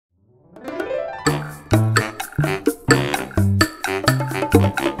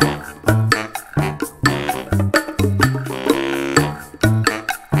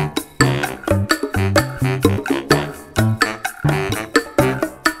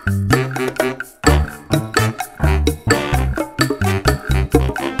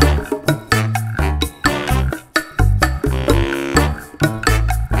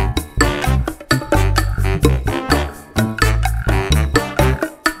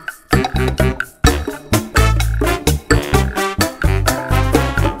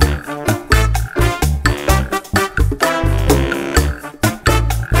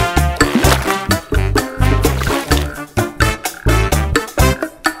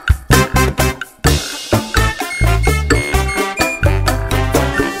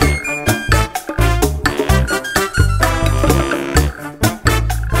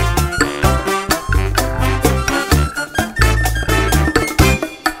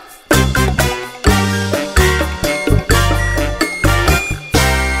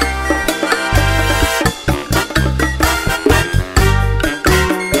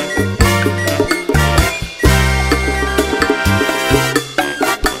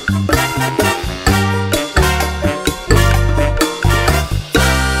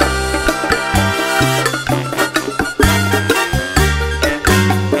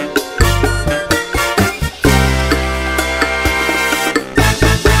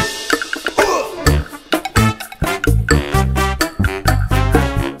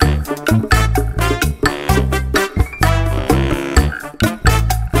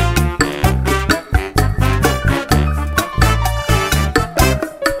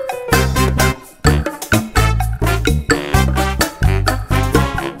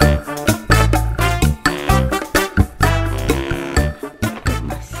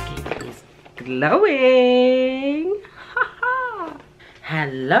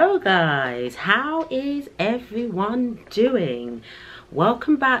Hello guys, how is everyone doing?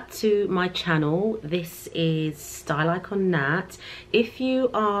 Welcome back to my channel. This is Style Icon Nat. If you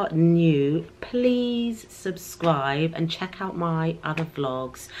are new, please subscribe and check out my other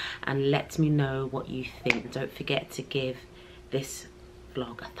vlogs and let me know what you think. Don't forget to give this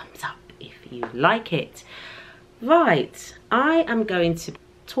vlog a thumbs up if you like it. Right, I am going to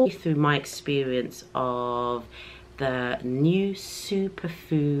talk you through my experience of the new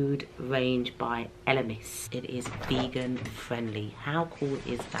superfood range by Elemis. It is vegan friendly. How cool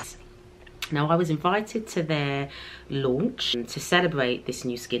is that? Now, I was invited to their launch to celebrate this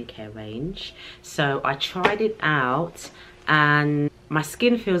new skincare range. So I tried it out and my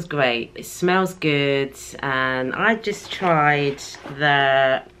skin feels great. It smells good. And I just tried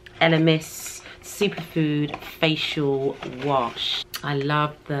the Elemis Superfood Facial Wash. I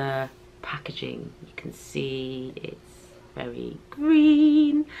love the packaging. You can see it's very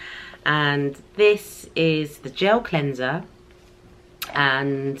green, and this is the gel cleanser,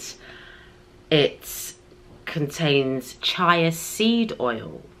 and it contains chia seed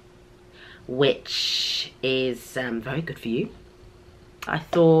oil, which is very good for you. I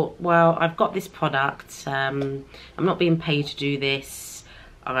thought, well, I've got this product, I'm not being paid to do this,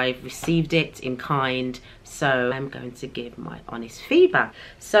 I've received it in kind, so I'm going to give my honest feedback.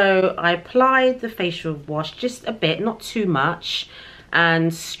 So I applied the facial wash just a bit, not too much,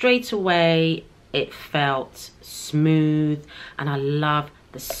 and straight away it felt smooth, and I love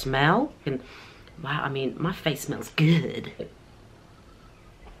the smell. And wow, I mean, my face smells good.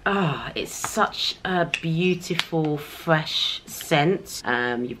 Ah, it's such a beautiful fresh scent.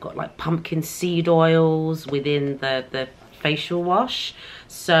 You've got like pumpkin seed oils within the facial wash.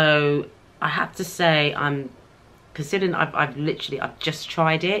 So I have to say, I'm considering I've just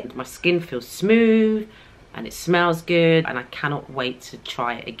tried it. My skin feels smooth and it smells good, and I cannot wait to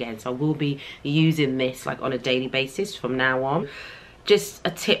try it again. So I will be using this like on a daily basis from now on. Just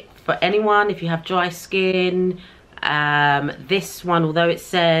a tip for anyone, if you have dry skin, this one, although it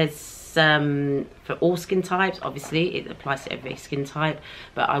says for all skin types, obviously it applies to every skin type,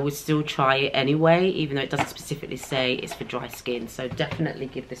 but I would still try it anyway, even though it doesn't specifically say it's for dry skin. So definitely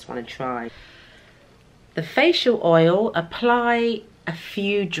give this one a try. The facial oil, apply a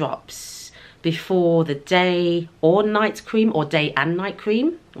few drops before the day or night cream, or day and night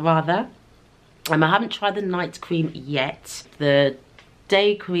cream rather. I haven't tried the night cream yet. The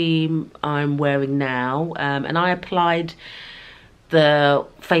day cream I'm wearing now, and I applied the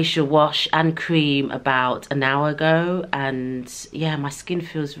facial wash and cream about an hour ago, and yeah, my skin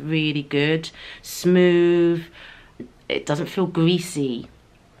feels really good, smooth, it doesn't feel greasy.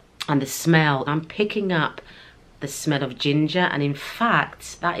 And the smell, I'm picking up the smell of ginger, and in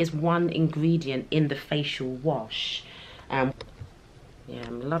fact that is one ingredient in the facial wash. Yeah,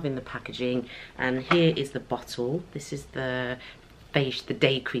 I'm loving the packaging, and here is the bottle. This is the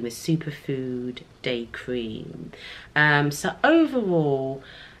day cream, a superfood day cream. So overall,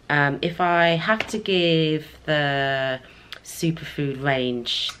 if I have to give the superfood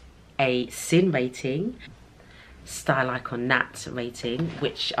range a sin rating, Style Icon Nat rating,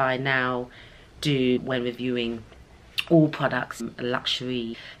 which I now do when reviewing all products,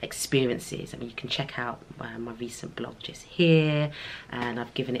 luxury experiences. I mean, you can check out my recent blog just here, and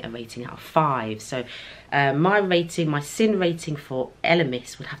I've given it a rating out of 5. So my sin rating for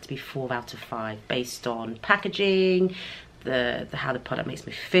Elemis would have to be 4 out of 5 based on packaging, how the product makes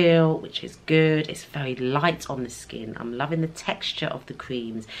me feel, which is good. It's very light on the skin. I'm loving the texture of the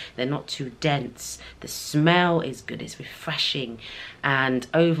creams. They're not too dense. The smell is good. It's refreshing, and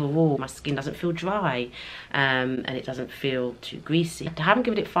overall my skin doesn't feel dry, and it doesn't feel too greasy. I haven't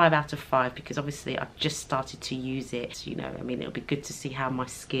given it 5 out of 5 because obviously I've just started to use it, you know. I mean, it'll be good to see how my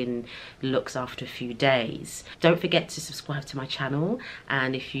skin looks after a few days. Don't forget to subscribe to my channel,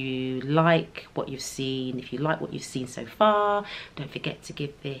 and if you like what you've seen, so far, don't forget to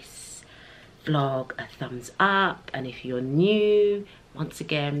give this vlog a thumbs up, and if you're new, once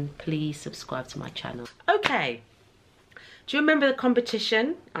again, please subscribe to my channel. Okay, do you remember the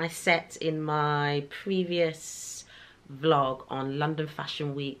competition I set in my previous vlog on London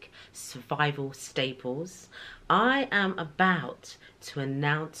Fashion Week survival staples? I am about to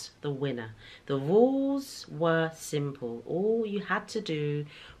announce the winner. The rules were simple. All you had to do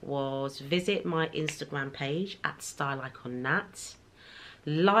was visit my Instagram page at Style Icon Nat,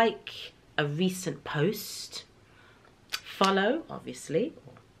 like a recent post, follow obviously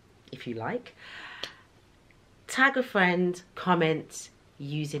if you like, tag a friend, comment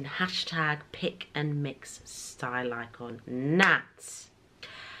using hashtag pick and mix Style Icon Nat.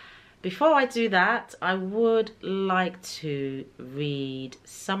 before I do that, I would like to read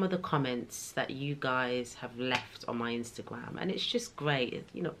some of the comments that you guys have left on my Instagram, and it's just great.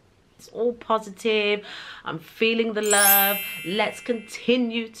 You know, it's all positive. I'm feeling the love. Let's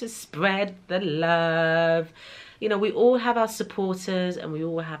continue to spread the love. You know, we all have our supporters and we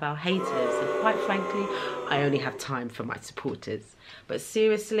all have our haters, and quite frankly, I only have time for my supporters. But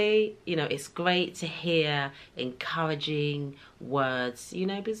seriously, you know, it's great to hear encouraging words, you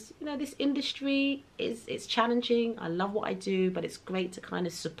know, because, you know, this industry it's challenging. I love what I do, but it's great to kind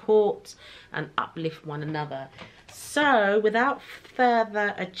of support and uplift one another. So without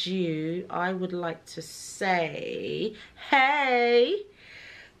further ado, I would like to say hey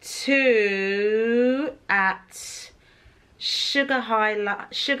to at sugar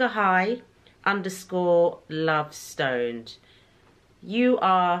high underscore love stoned. You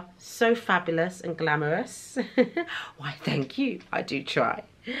are so fabulous and glamorous. Why, thank you. I do try.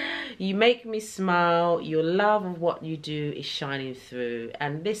 You make me smile. Your love of what you do is shining through.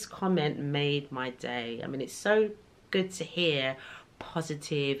 And this comment made my day. I mean, it's so good to hear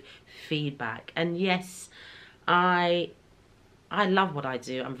positive feedback. And yes, I love what I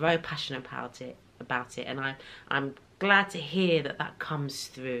do. I'm very passionate about it. And I'm glad to hear that comes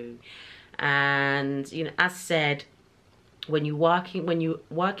through. And, you know, as said, when you're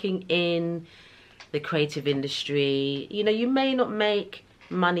working in the creative industry, you know, you may not make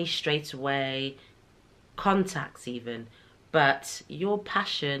money straight away, contacts even, but your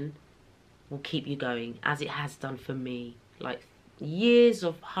passion will keep you going, as it has done for me. Like years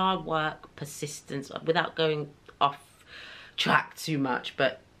of hard work, persistence, without going off track too much,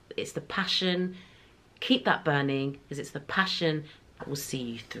 but it's the passion. Keep that burning, because it's the passion will see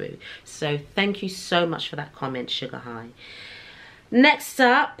you through. So thank you so much for that comment, Sugar High. Next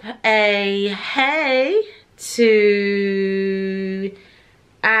up, a hey to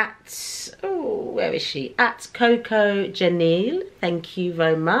at, oh, where is she? At Coco Janelle. Thank you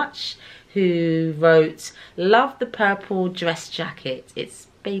very much. Who wrote, love the purple dress jacket. It's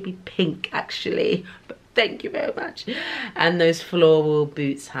baby pink actually, but thank you very much. And those floral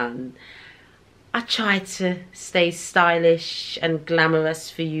boots, hun. I try to stay stylish and glamorous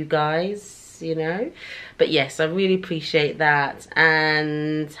for you guys, you know. But yes, I really appreciate that.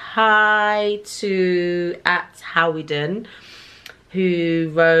 And hi to at Howiden,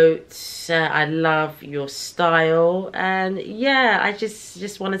 who wrote, I love your style. And yeah, I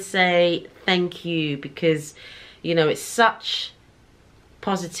just want to say thank you, because, you know, it's such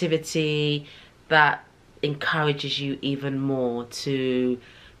positivity that encourages you even more to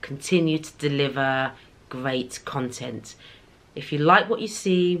continue to deliver great content. If you like what you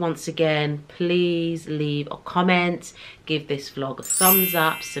see, once again, please leave a comment, give this vlog a thumbs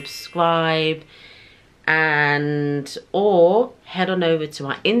up, subscribe, and or head on over to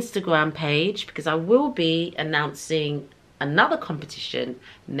my Instagram page, because I will be announcing another competition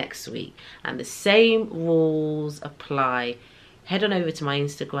next week, and the same rules apply. Head on over to my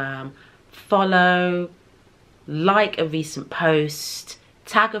Instagram, follow, like a recent post,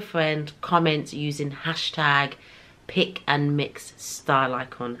 tag a friend, comment using hashtag pick and mix style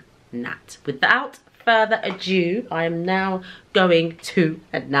icon Nat. Without further ado, I am now going to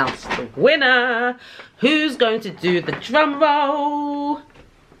announce the winner. Who's going to do the drum roll?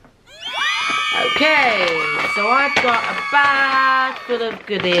 Okay, so I've got a bag full of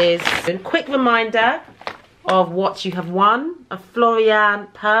goodies. A quick reminder of what you have won: a Florian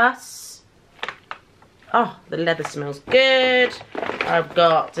purse. Oh, the leather smells good. I've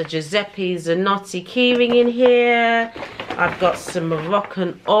got a Giuseppe Zanotti keyring in here. I've got some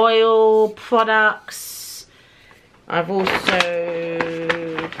Moroccan oil products. I've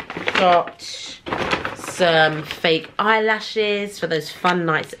also got some fake eyelashes for those fun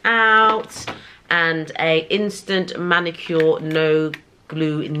nights out, and a instant manicure no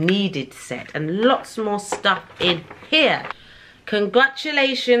glue needed set, and lots more stuff in here.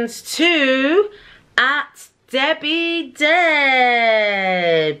 Congratulations to at Debbie Debs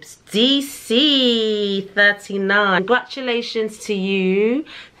DC 39. Congratulations to you.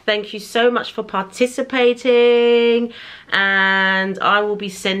 Thank you so much for participating, and I will be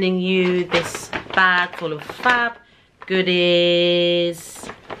sending you this bag full of fab goodies.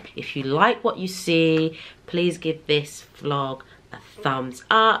 If you like what you see, please give this vlog a thumbs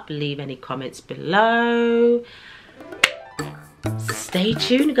up, leave any comments below. Stay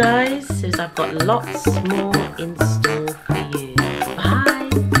tuned, guys, as I've got lots more in store.